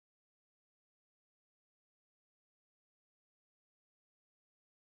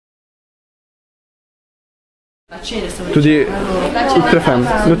Studi Nolltrefem.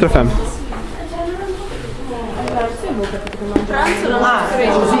 Ah,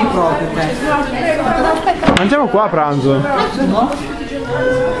 così proprio. Mangiamo qua a pranzo.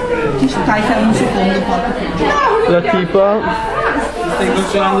 Ci stai per un secondo qua. La tipa. Stai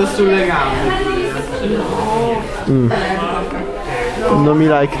cucinando sulle gambe. Non mi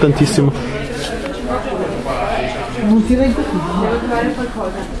like tantissimo. Non ti reggo più. Devo trovare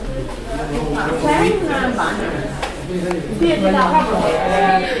qualcosa. C'è un bagno. Sì,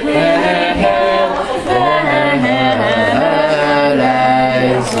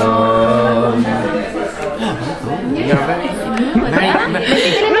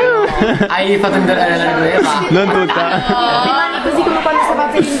 Hai fatto entrare la ripresa? Non tutta. rimani così come quando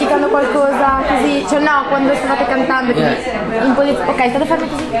stavate indicando qualcosa, così, cioè no, quando stavate cantando, in posizione. Ok, state fermi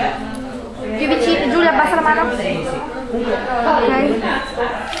così. Più vicino, Giulia, abbassa la mano. Ok.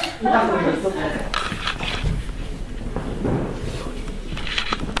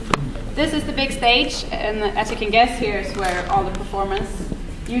 This is the big stage, and as you can guess, here's where all the performance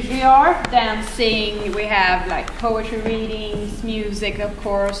usually are. Dancing, we have like poetry readings, music of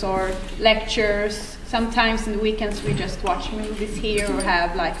course, or lectures. Sometimes in the weekends we just watch movies here or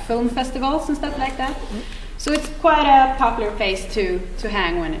have like film festivals and stuff like that. So it's quite a popular place to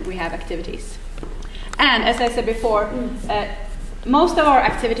hang when we have activities. And as I said before, most of our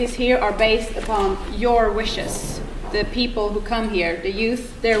activities here are based upon your wishes. The people who come here, the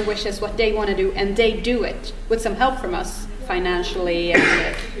youth, their wishes, what they want to do, and they do it with some help from us financially and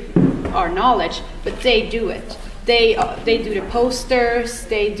our knowledge, but they do it. They do the posters,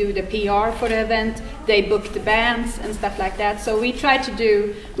 they do the PR for the event, they book the bands and stuff like that. So we try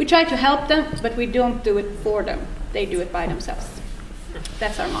to help them, but we don't do it for them. They do it by themselves.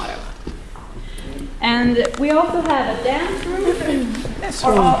 That's our motto. And we also have a dance room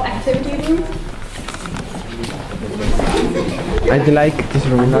or all activity room. I'd like this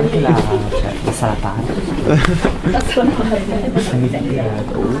room. Anche la sala party.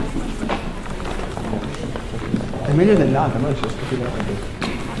 È meglio dell'altra, no? C'è stupida.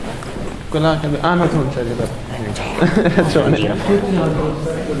 Quella che... Ah no, tu non c'è lì. Hai ragione.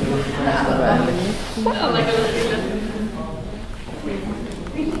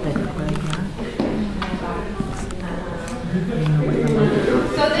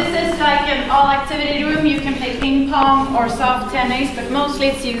 So this is like an all-activity room. You can play ping pong or soft tennis, but mostly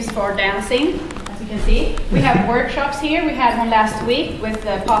it's used for dancing, as you can see. We have workshops here. We had one last week with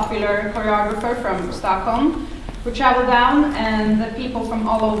a popular choreographer from Stockholm who traveled down, and the people from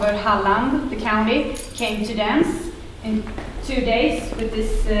all over Halland, the county, came to dance in 2 days with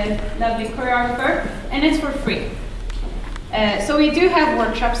this lovely choreographer, and it's for free. So we do have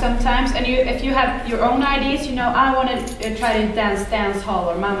workshops sometimes, and if you have your own ideas, you know, I want to try to dance hall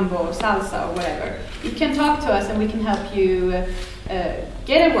or mambo or salsa or whatever, you can talk to us and we can help you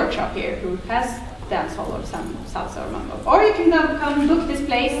get a workshop here who has dance hall or some salsa or mambo. Or you can come book this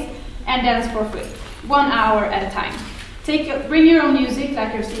place and dance for free, 1 hour at a time. Bring your own music,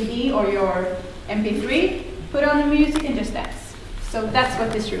 like your CD or your MP3, put on the music and just dance. So that's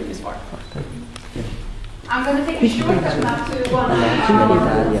what this room is for. I'm going to take a shortcut now to one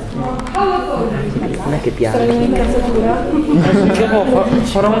Non è che piace.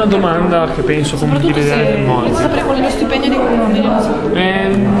 Farò una domanda che penso condividere con molti. Sapere qual è lo stipendio di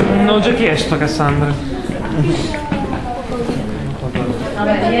Non ho già chiesto a Cassandra.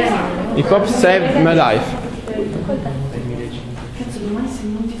 Hip hop saved my life. Cazzo, domani se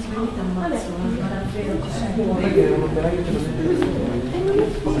non ti svegli ti ammazzo.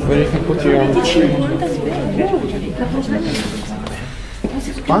 Very important.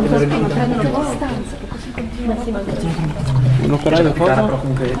 Quanto? Un operaio cosa?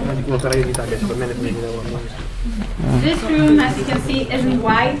 Un operaio d'Italia, per me è This room, as you can see, isn't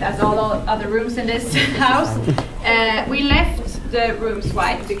white as all other rooms in this house. We left the rooms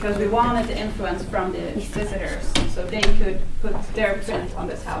white because we wanted the influence from the visitors, so they could put their print on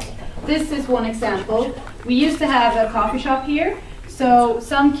this house. This is one example. We used to have a coffee shop here. So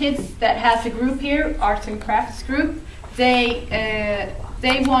some kids that has a group here, arts and crafts group, they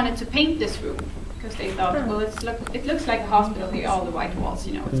wanted to paint this room because they thought, well, it looks like a hospital here, all the white walls,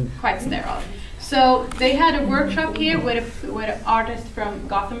 you know, it's quite sterile. So they had a workshop here with an artist from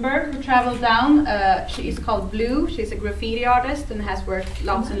Gothenburg who traveled down. She is called Blue. She's a graffiti artist and has worked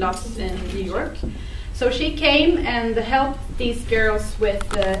lots and lots in New York. So she came and helped these girls with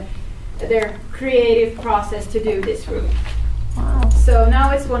their creative process to do this room. Wow. So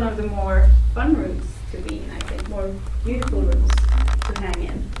now it's one of the more fun rooms to be in, I think, more beautiful rooms to hang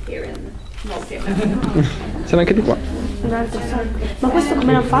in here in Nolltrefem. C'è anche di qua. Un altro sacco. Ma questo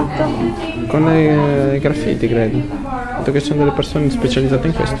come l'hanno fatto? Con i graffiti, credo. Dato che sono delle persone specializzate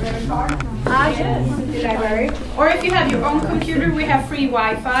in questo. Library. Or if you have your own computer, we have free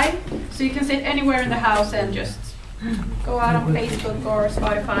Wi-Fi, so you can sit anywhere in the house and just go out on Facebook or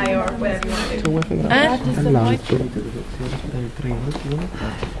Spotify or whatever you want to do. All'alto.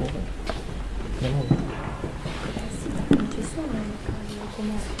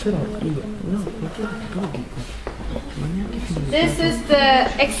 This is the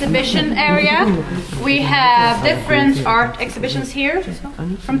exhibition area. We have different art exhibitions here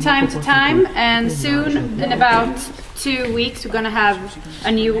from time to time, and soon, in about 2 weeks, we're going to have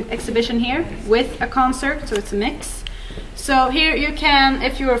a new exhibition here with a concert, so it's a mix. So here you can,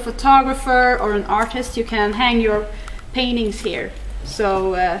 if you're a photographer or an artist, you can hang your paintings here.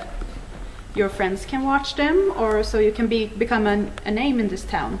 So your friends can watch them, or so you can become a name in this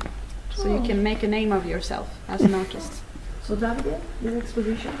town. So you can make a name of yourself as an artist. So Davide, your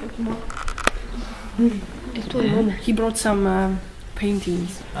exposition for tomorrow? He brought some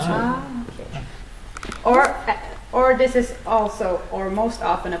paintings. Or this is also, or most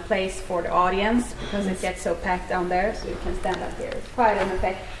often, a place for the audience, because it gets so packed down there, so you can stand up here. It's quite an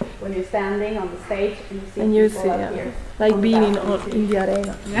effect when you're standing on the stage and you see people up here. Like being in the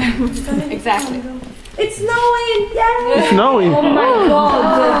arena. Exactly. It's snowing! Yay! It's snowing! Oh my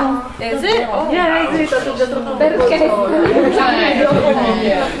god! Is it? Oh. Yeah, perché?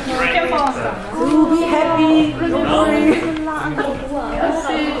 So be happy! Don't worry!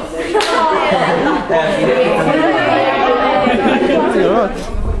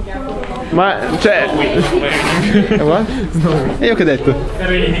 Ma cioè what? E io che ho detto?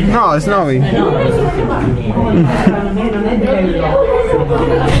 No, it's snowing.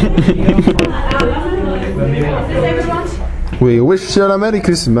 We wish you a Merry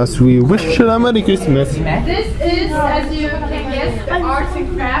Christmas. We wish you a Merry Christmas. This is, as you can guess, the arts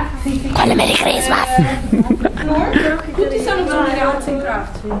and crafts. Merry Christmas! Tutti sanno fare arts and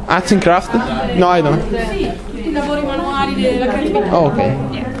crafts. Arts and craft? No, I don't. Tutti i lavori manuali della creatività. Oh, okay.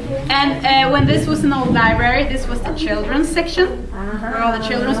 And when this was an old library, this was the children's section, where all the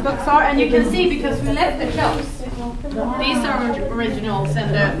children's books are. And you can see, because we left the shelves, these are originals,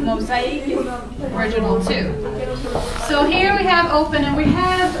 and the mosaic is original too. So here we have open, and we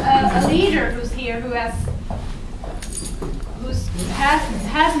have a leader who's here who has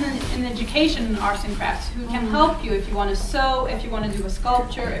an education in arts and crafts, who can help you if you want to sew, if you want to do a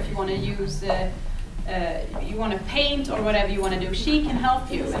sculpture, if you want to use you want to paint or whatever you want to do. She can help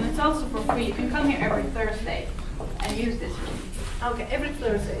you, and it's also for free. You can come here every Thursday and use this room. Okay, every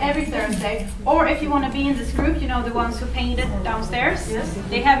Thursday. Every Thursday. Or if you want to be in this group, you know, the ones who painted downstairs, yes.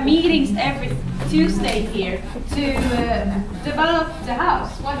 They have meetings every Tuesday here to develop the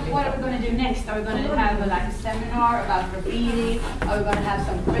house. What are we going to do next? Are we going to have a seminar about graffiti? Are we going to have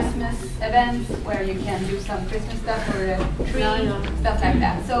some Christmas events where you can do some Christmas stuff or a tree, stuff like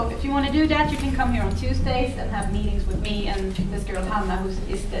that. So if you want to do that, you can come here on Tuesdays and have meetings with me and this girl Hanna, who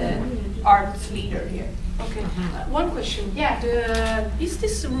is the arts leader here. Okay. One question. Yeah. Is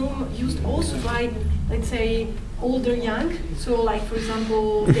this room used also by, let's say, older young? So, like, for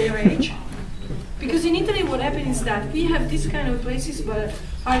example, their age? Because in Italy, what happens is that we have these kind of places, but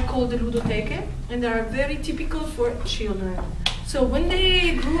are called the ludoteche, and they are very typical for children. So when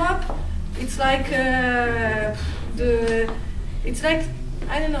they grew up, it's like it's like,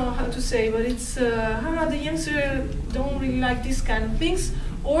 I don't know how to say, but it's the youngsters don't really like these kind of things.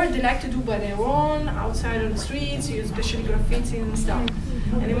 Or they like to do by their own, outside on the streets, especially graffiti and stuff.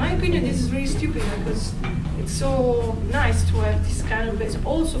 And in my opinion, this is really stupid, because it's so nice to have this kind of place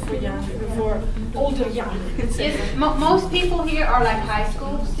also for young, for older young. Yes, most people here are like high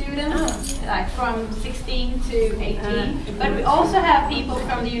school students, like from 16 to 18. But we also have people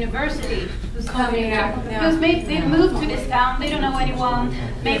from the university who's coming here, because maybe they moved to this town, they don't know anyone,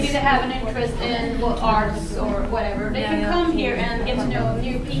 maybe they have an interest in arts or whatever. They can come here and get to know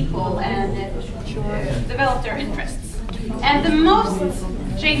new people and develop their interests. And the most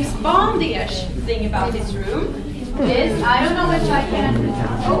James Bond-ish thing about this room is, I don't know which I can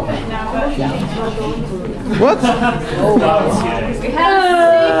open it now, but What? we have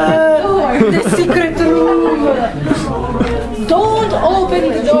The secret room! Don't open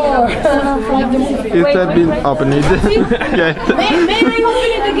the door! Like the movie. It has been opened. Okay. May I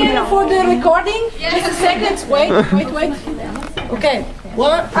open it again for the recording? Just a second. Wait. Okay.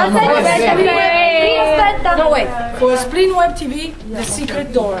 What? No, wait. For Spleen Web TV, the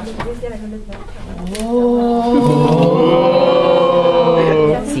secret door.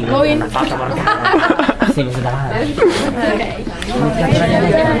 Go in. Sì, così davanti.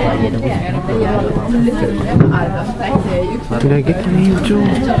 vedo.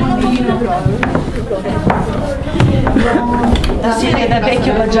 Si vede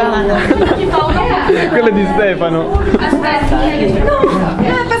vecchio Bagiano. Quello di Stefano.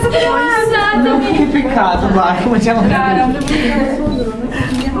 Che peccato, ma come siamo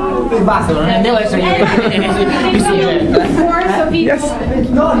basta, non devo essere io che soggetto. Yes.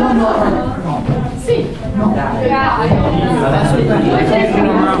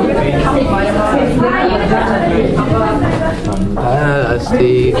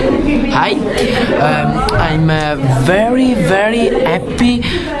 Asti. Hi, I'm very happy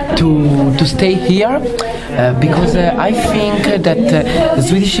to stay here because I think that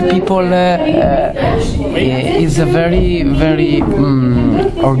Swedish people is very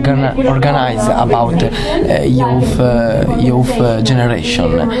organized about youth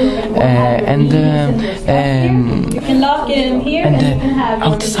generation and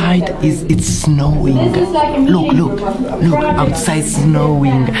outside it's snowing. Look, outside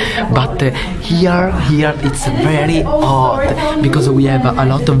snowing, but here it's very hot because we have a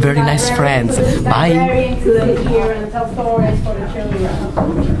lot of very nice friends. Bye.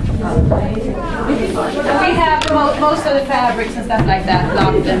 We have most of the fabrics and stuff like that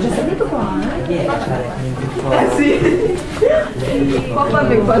locked in. Papà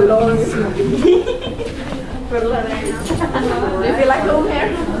mi balloni. Per l'arena. Do you feel like home here?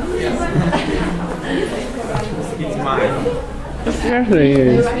 It's mine.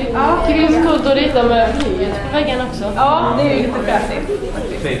 Kryddorita med väggen också. Ja, det är ju lite fräsigt.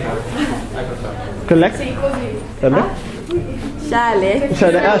 Collect? Eller? Kärlek.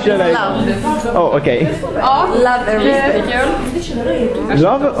 Kärlek. Oh, okej. Ja, Love and respect.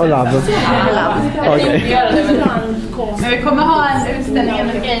 Love och love? Okej. Men vi kommer ha en utställning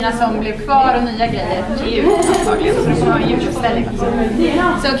med grejerna som blev kvar och nya grejer i jul antagligen. Så vi kommer ha en julutställning också.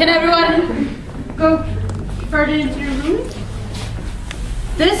 So can everyone go further into your room?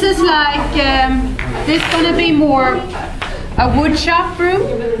 This is like, this is gonna be more a wood shop room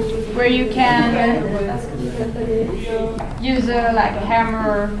where you can use like a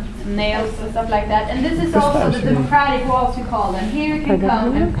hammer, nails and stuff like that. And this is also the democratic walls we call them. Here you can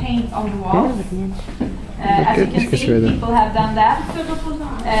come and paint on the walls. As you can see, people have done that.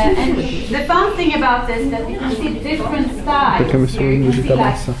 And the fun thing about this is that you can see different styles. Perché ho messo l'umidità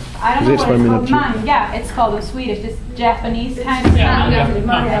bassa. I don't know what it's called, manga. It's called in Swedish. This Japanese kind of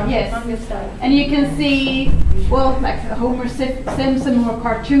manga. Yes. And you can see, well, like Homer Simpson, more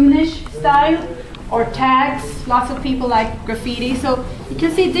cartoonish style, or tags. Lots of people like graffiti. So you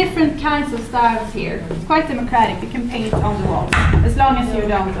can see different kinds of styles here. It's quite democratic. You can paint on the walls, as long as you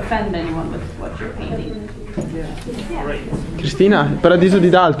don't offend anyone with what you're painting. Cristina, il paradiso di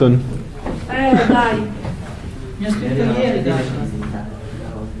Dalton. Dai. If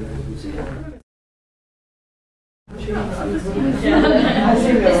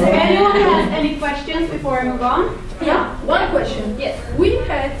anyone has any questions before I move on? Yeah, one question. Yes. We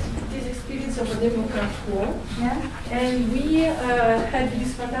had this experience of a democratic wall, and we had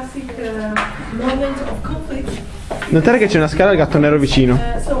this fantastic moment of conflict. Notare che c'è una scala al gatto nero vicino.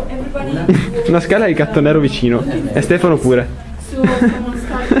 So everybody Una scala al gatto nero vicino. E Stefano pure. so someone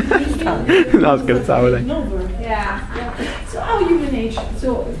started painting. No, scherzavo, dai. Yeah. So how you manage?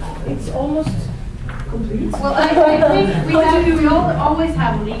 So it's almost complete. Well, I think we always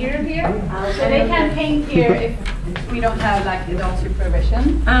have leader here, so they can paint here if we don't have like adult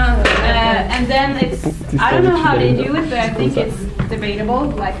supervision. And then it's, I don't know how they do it, but I think it's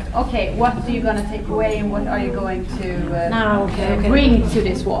debatable. Like, okay, what are you gonna take away and what are you going to bring to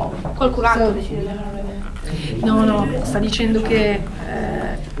this wall? Qualcun altro decide. No, sta dicendo che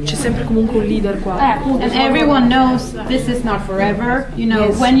c'è sempre comunque un leader qua. And everyone knows this is not forever. You know,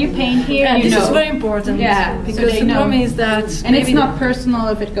 Yes. when you paint here, you this know. is very important. Yeah, so because they the know. problem is that And it's not personal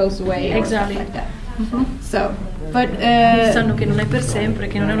if it goes away. or Exactly. Like that. So, but sanno che non è per sempre,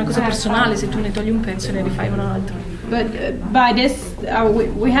 che non è una cosa personale se tu ne togli un pezzo e ne rifai un altro. But by this,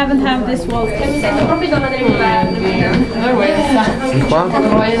 we haven't had this wall. Mi sento proprio donna del governo.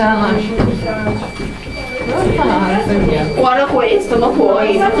 Guarda questo, ma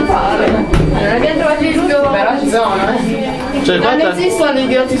puoi, non ti pare. Non abbiamo trovato il giusto. Però ci sono, Cioè, non guarda, esistono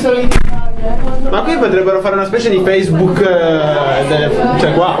idioti solo in ma qui potrebbero fare una specie di Facebook,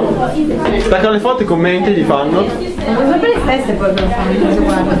 cioè qua. Staccano le foto, i commenti gli fanno. sono sempre le stesse poi per fare,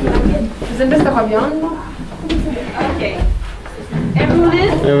 guarda. C'è sempre sta qua bionda. Okay. Everyone in?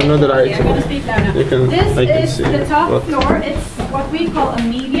 I know that I'm going to speak loud now. I can This see is the top what- floor. It's what we call a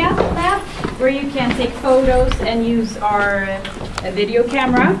media lab, where you can take photos and use our video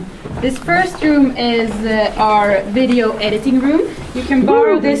camera. This first room is our video editing room. You can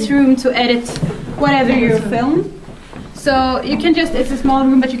borrow this room to edit whatever you film. So you can just, it's a small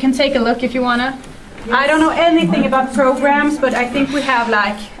room, but you can take a look if you wanna. I don't know anything about programs, but I think we have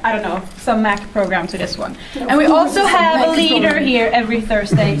like, I don't know, some Mac program to this one. And we also have a leader here every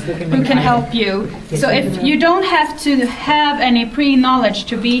Thursday who can help you. So if you don't have to have any pre-knowledge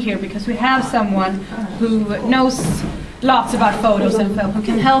to be here, because we have someone who knows lots about photos and film, who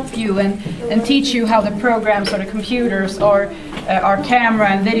can help you and teach you how the programs or the computers or our camera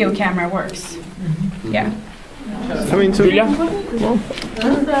and video camera works. Yeah. Come in, Giulia.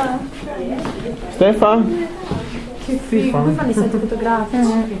 Stefan.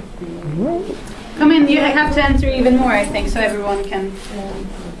 Come in, you have to enter even more, I think, so everyone can.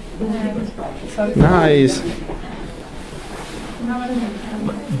 Nice.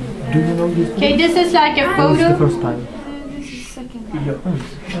 Okay, this is like a photo.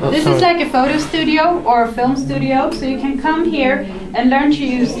 This is like a photo studio or a film studio, so you can come here and learn to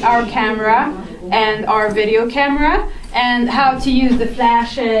use our camera and our video camera and how to use the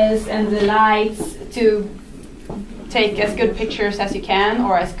flashes and the lights to take as good pictures as you can,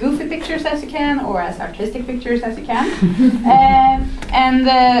 or as goofy pictures as you can, or as artistic pictures as you can.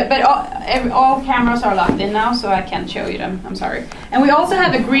 But all cameras are locked in now, so I can't show you them. I'm sorry. And we also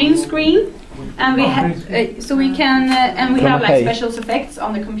have a green screen, and we have so we can and we have like special effects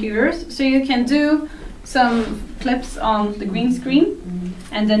on the computers, so you can do some clips on the green screen,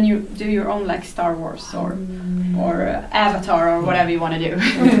 and then you do your own like Star Wars or Avatar or whatever you want to do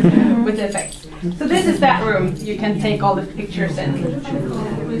with the effects. So this is that room. You can take all the pictures in.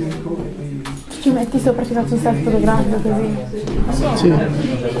 Ci metti sopra, ci faccio un selfie fotografico così. Sì.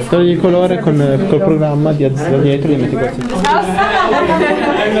 Togli il colore col programma da dietro e metti questo.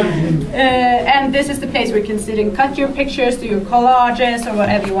 And this is the place where you can sit and cut your pictures, do your collages or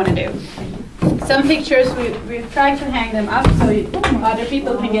whatever you want to do. Some pictures we try to hang them up so other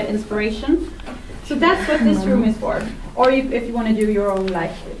people can get inspiration. So that's what this room is for. Or if you want to do your own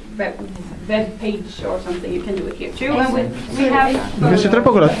like web page or something, you can do it here too. And we have. Mi piace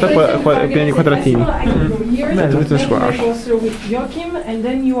troppo con la tutta piena di quadratini. Bello, little squash. With Joachim, and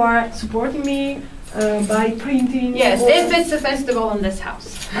then you are supporting me by printing. Yes, if it's a festival in this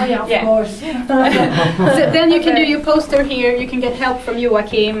house. Oh yeah, of course. So then you can do your poster here. You can get help from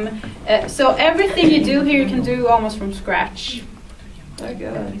Joachim. So everything you do here, you can do almost from scratch.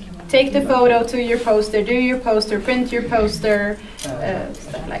 Take the photo to your poster, do your poster, print your poster,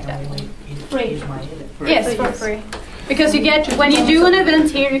 stuff like that. Free. Yes, for free. Because you get, when you do an event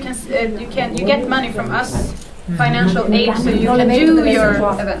here, you get money from us, financial aid, so you can do your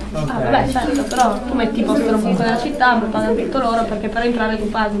event. Beh, certo, però tu metti posto comunque della città, poi pagano tutto loro, perché per entrare tu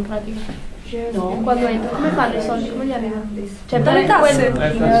paghi in pratica. No, quando entri, come fanno i soldi? Come li arrivano? Cioè, dalle tasse?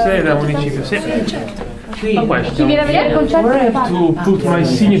 Tasse da municipio, sì. Ma questo. Chi viene a vedere il concerto? I have to put my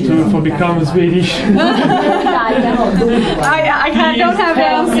signature for become Swedish. I don't have the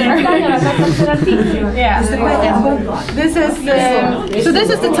answer. Yeah. This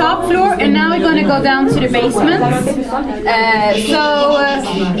is the top floor, and now we're going to go down to the basement.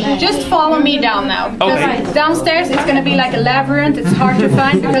 Just follow me down now. Okay. Downstairs it's going to be like a labyrinth. It's hard to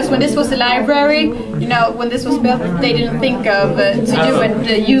find because when this was the library, you know, when this was built, they didn't think of to do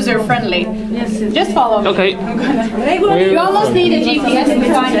it user friendly. Just follow me. Okay. You almost need a GPS to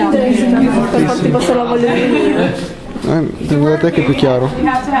find out. Guardate che è più chiaro. You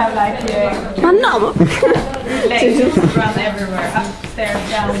have to have like Ma no! legs run everywhere, upstairs,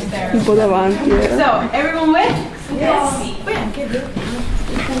 downstairs. Un po' davanti. So, everyone with? Yes.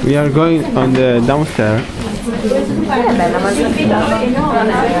 We are going on the downstairs.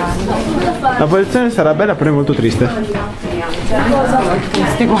 La posizione sarà bella, però è molto triste.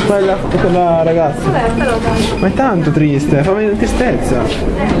 Quella per la ragazza. Ma è tanto triste, fa venire tristezza.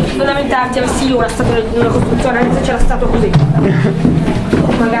 Non lamentarti, avessi io una costruzione, anche se c'era stato così.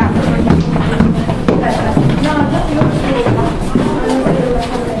 Magari.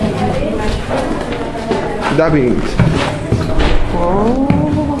 Labyrinth. Oh.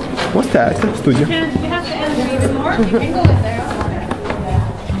 What's that? Studio. You have to enter even more. You can go in there.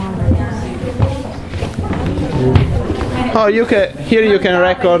 Oh, you can here. You can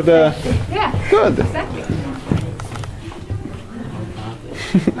record. Yeah. Good. Exactly.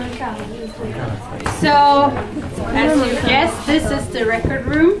 So, as you guessed, this is the record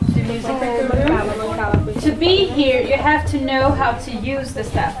room, the music record room. To be here, you have to know how to use the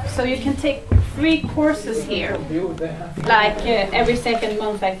stuff. So you can take 3 courses here, like every second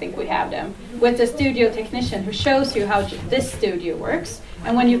month I think we have them, with a studio technician who shows you how this studio works.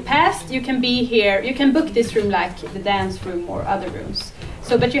 And when you passed, you can be here, you can book this room like the dance room or other rooms.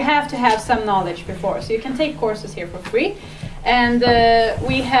 So, but you have to have some knowledge before. So you can take courses here for free. And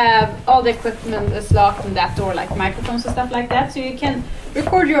we have all the equipment is locked in that door, like microphones and stuff like that. So you can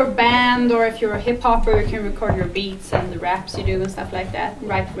record your band, or if you're a hip hopper, you can record your beats and the raps you do and stuff like that,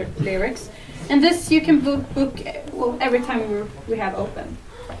 write with lyrics. And this you can book well, every time we have open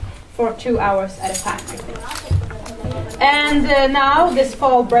for 2 hours at a time, I think. And now this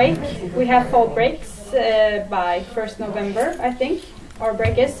fall break, we have fall breaks by 1st November, I think, our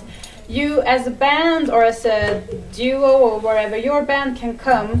break is. You as a band or as a duo or wherever, your band can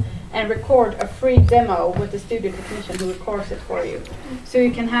come and record a free demo with the studio technician who records it for you. So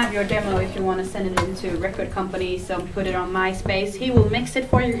you can have your demo if you want to send it into record companies and put it on MySpace. He will mix it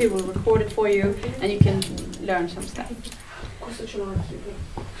for you, he will record it for you, and you can learn some stuff.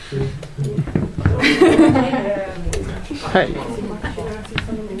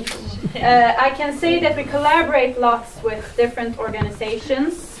 I can say that we collaborate lots with different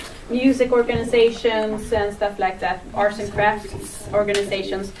organizations, music organizations and stuff like that, arts and crafts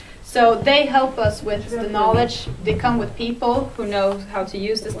organizations. So they help us with the knowledge. They come with people who know how to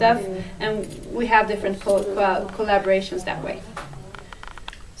use the stuff, and we have different collaborations that way.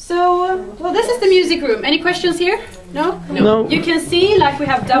 So, well, this is the music room. Any questions here? No? No. You can see, like, we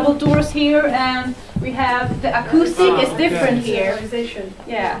have double doors here, and we have the acoustic is different here.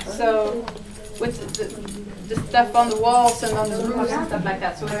 Yeah, so with the stuff on the walls and on the roofs and stuff like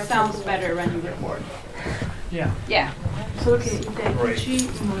that, so it sounds better when you record. Yeah. Yeah. So okay,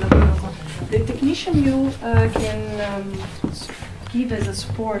 the technician you can give as a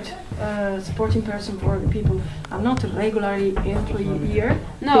supporting person for the people. I'm not a regularly employee here.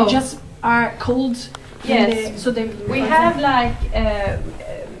 No. They just are called. Yes. So they. We have like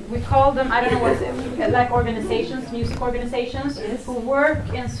we call them, I don't know what's like organizations, music organizations, who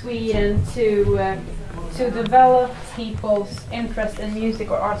work in Sweden to develop people's interest in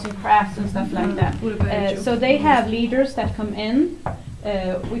music or arts and crafts and stuff like that. So they have leaders that come in.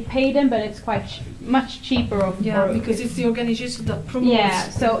 We pay them, but it's quite much cheaper. Because it's the organization that promotes. Yeah.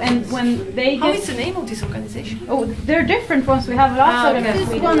 So and when they How is the name of this organization? Oh, they're different ones. We have lots of them. This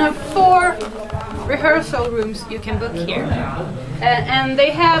is one of 4 rehearsal rooms you can book here, and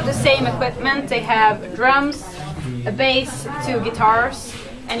they have the same equipment. They have drums, a bass, 2 guitars.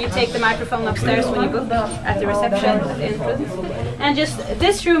 And you take the microphone upstairs when you book at the reception at the entrance. And just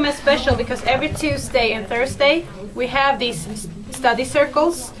this room is special because every Tuesday and Thursday we have these study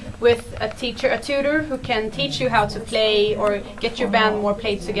circles with a teacher, a tutor who can teach you how to play or get your band more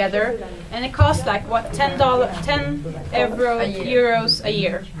played together. And it costs like what, €10 euros a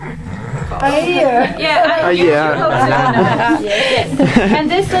year. A year? Yeah, A year. Yes. And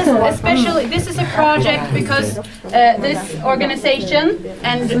this is especially, this is a project because this organization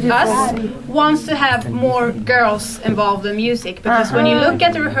and us wants to have more girls involved in music, because when you look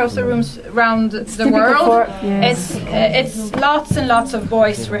at the rehearsal rooms around the world, it's lots and lots of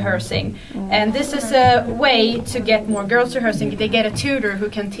boys rehearsing, and this is a way to get more girls rehearsing. They get a tutor who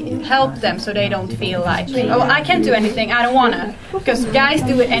can help them, so they don't feel like, oh, I can't do anything, I don't wanna, because guys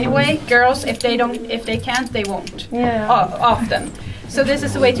do it anyway. Girls, if they can't, they won't. Often. So this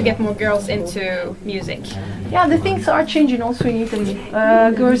is a way to get more girls into music. Yeah, the things are changing also in Italy.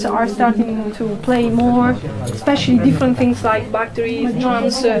 Girls are starting to play more, especially different things like batteries,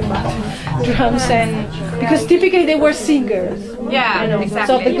 drums, and because typically they were singers. Yeah, You know,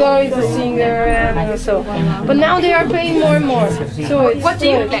 exactly. so the girl is a singer, and so. But now they are playing more and more. So it's What do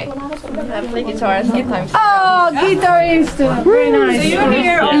you play? I play guitar sometimes. Oh, guitarist! Very nice. So you're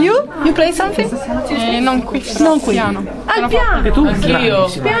here. You play something? Non qui. Non qui. Piano. Ah, piano. Anch'io.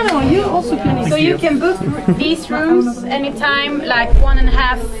 Piano. You also pianist. So you can book these rooms anytime, like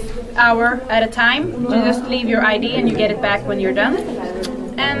 1.5 hour at a time. You just leave your ID and you get it back when you're done.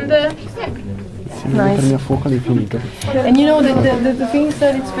 And yeah. Nice. And you know the thing is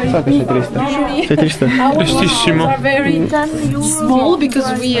that it's very usually Sei triste? our Tristissimo. are very small because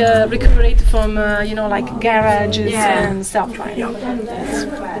we recuperate from you know, like garages and stuff like that. That's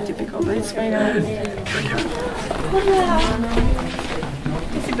typical, but it's very nice.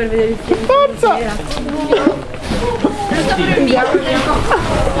 Per vedere il film. Forza!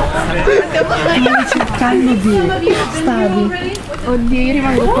 Stiamo cercando di stavi. Oddio, io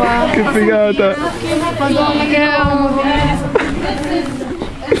rimango qua. Che figata! Madonna, che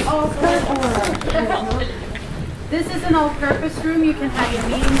This is an all-purpose room. You can have your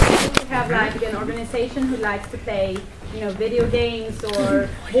meetings. You have like an organization who likes to play, you know, video games or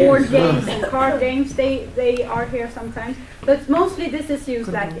board games and card games. They are here sometimes, but mostly this is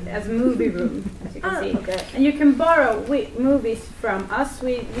used like as a movie room, as you can see. Okay. And you can borrow movies from us.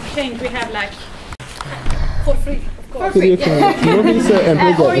 We change. We have like For free, of course. Movies and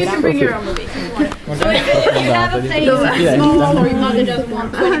Or you can bring your own movie. So if you have a place small or your mother doesn't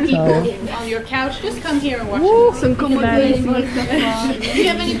want 20 people on your couch, just come here and watch it. Do you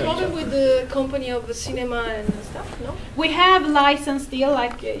have any problem with the company of the cinema and stuff? No? We have license deal,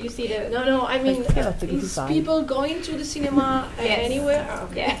 like you see the... No, I mean, is people going to the cinema anywhere? Oh,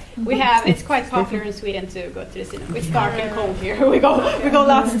 okay. Yeah, we have. It's quite popular in Sweden to go to the cinema. It's dark and cold here. We go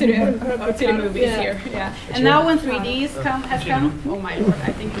lots to the movies here. Yeah. And now when 3D has come, oh my lord,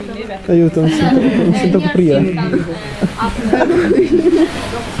 I think we live at... Aiuto, non sento aprire.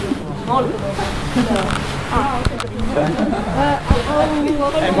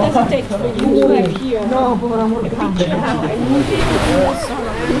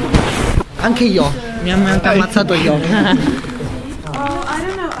 Anche io, mi hanno anche ammazzato io. I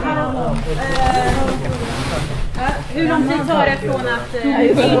don't know how hur lång tid tar det från att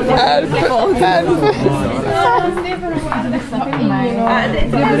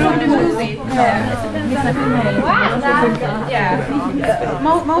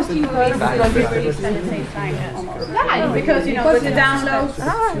most movies are released at the same time almost. Because you know with the downloads,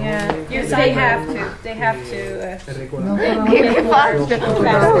 they have to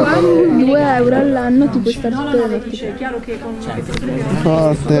 €2 all'anno ti puoi stare tutte le notti.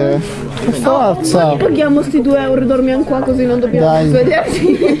 Forte. Forza. Paghiamo sti €2, dormiamo qua così non dobbiamo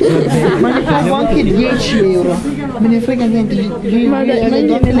vederci. Ma ne pago anche €10. Me ne frega niente. Ma dai, ma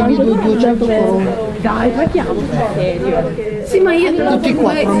io ne pago 200 €. Dai, paghiamo. Sì, ma io Tutti e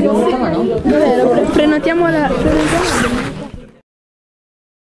quattro, no? Prenotiamo la...